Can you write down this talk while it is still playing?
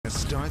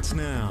starts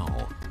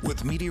now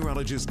with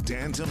meteorologist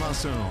Dan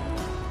Tomaso.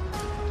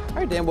 All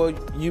right, Dan, well,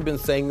 you've been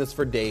saying this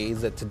for days,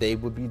 that today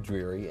would be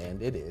dreary,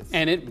 and it is.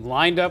 And it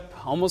lined up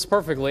almost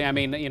perfectly. I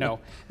mean,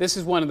 this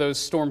is one of those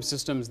storm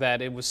systems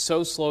that it was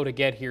so slow to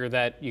get here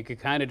that you could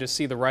kind of just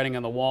see the writing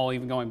on the wall,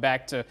 even going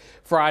back to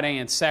Friday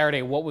and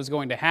Saturday, what was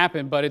going to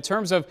happen. But in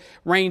terms of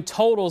rain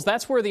totals,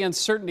 that's where the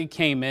uncertainty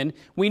came in.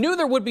 We knew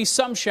there would be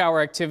some shower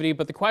activity,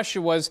 but the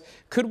question was,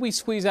 could we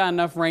squeeze out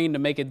enough rain to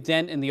make a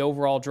dent in the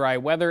overall dry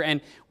weather?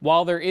 And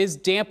while there is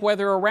damp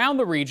weather around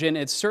the region,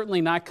 it's certainly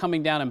not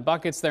coming down in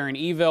buckets there in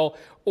Eville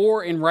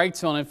or in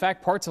Wrightsville. And in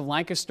fact, parts of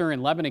Lancaster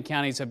and Lebanon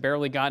counties have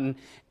barely gotten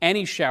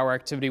any shower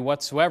activity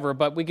whatsoever.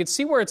 But we could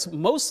see where it's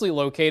mostly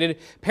located.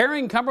 Perry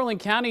and Cumberland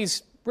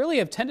counties really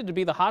have tended to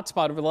be the hot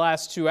spot over the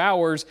last 2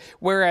 hours,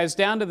 whereas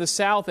down to the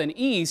south and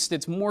east,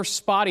 it's more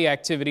spotty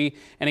activity.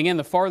 And again,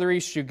 the farther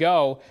east you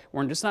go,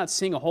 we're just not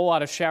seeing a whole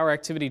lot of shower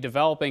activity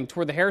developing.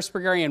 Toward the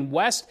Harrisburg area and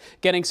west,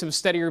 getting some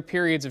steadier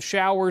periods of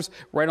showers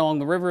right along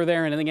the river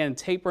there, and then again,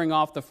 tapering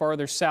off the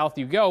farther south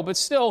you go, but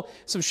still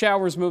some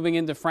showers moving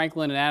into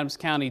Franklin and Adams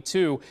County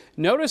too.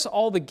 Notice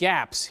all the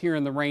gaps here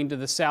in the rain to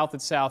the south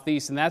and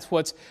southeast, and that's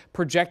what's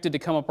projected to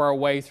come up our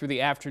way through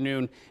the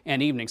afternoon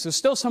and evening. So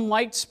still some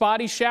light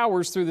spotty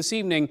showers through this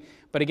evening,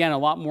 but again, a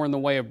lot more in the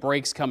way of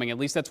breaks coming. At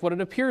least that's what it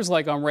appears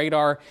like on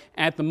radar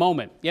at the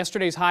moment.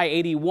 Yesterday's high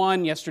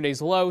 81, yesterday's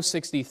low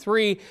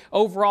 63.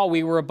 Overall,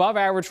 we were above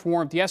average for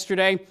warmth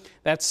yesterday.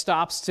 That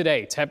stops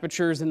today.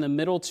 Temperatures in the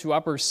middle to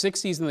upper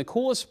 60s in the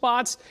coolest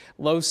spots,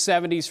 low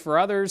 70s for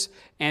others.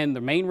 And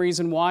the main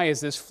reason why is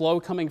this flow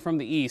coming from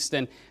the east.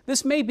 And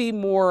this may be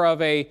more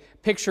of a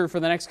picture for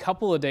the next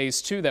couple of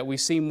days too, that we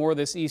see more of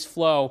this east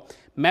flow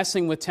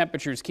messing with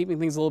temperatures, keeping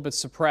things a little bit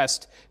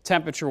suppressed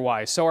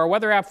temperature-wise. So our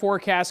weather app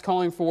forecast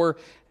calling for,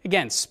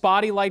 again,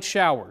 spotty light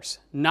showers.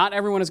 Not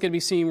everyone is going to be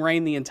seeing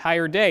rain the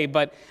entire day,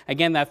 but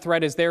again, that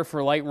threat is there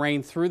for light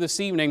rain through this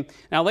evening.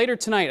 Now later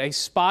tonight, a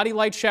spotty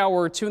light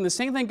shower or two, and the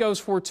same thing goes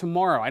for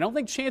tomorrow. I don't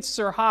think chances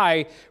are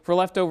high for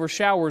leftover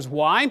showers.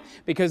 Why?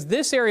 Because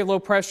this area low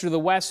pressure to the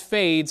west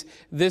fades.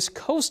 This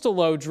coastal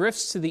low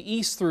drifts to the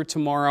east through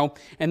tomorrow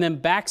and then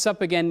backs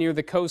up again near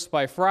the coast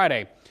by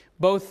Friday.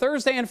 Both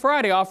Thursday and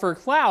Friday offer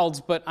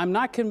clouds, but I'm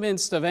not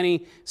convinced of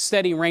any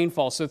steady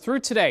rainfall. So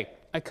through today,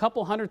 a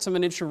couple hundredths of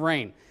an inch of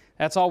rain.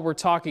 That's all we're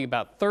talking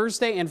about.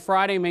 Thursday and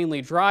Friday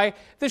mainly dry.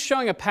 This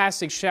showing a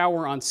passing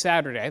shower on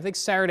Saturday. I think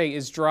Saturday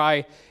is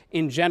dry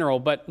in general,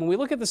 but when we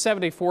look at the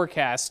 7-day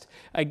forecast,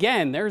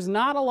 again, there's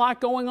not a lot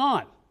going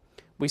on.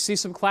 We see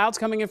some clouds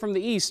coming in from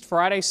the east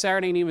Friday,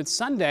 Saturday, and even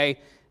Sunday.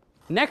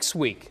 Next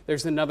week,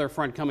 there's another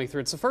front coming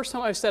through. It's the first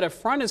time I've said a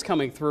front is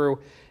coming through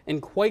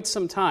in quite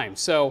some time.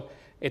 So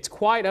it's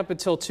quiet up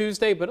until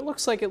Tuesday, but it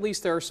looks like at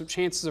least there are some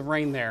chances of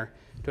rain there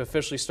to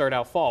officially start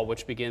out fall,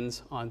 which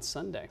begins on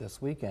Sunday.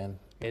 This weekend.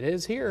 It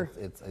is here.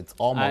 It's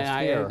almost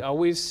here. I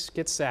always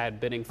get sad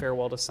bidding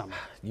farewell to summer.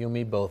 You and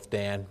me both,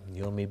 Dan.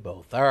 You and me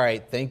both. All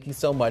right, thank you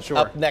so much. Sure.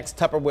 Up next,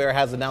 Tupperware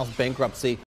has announced bankruptcy.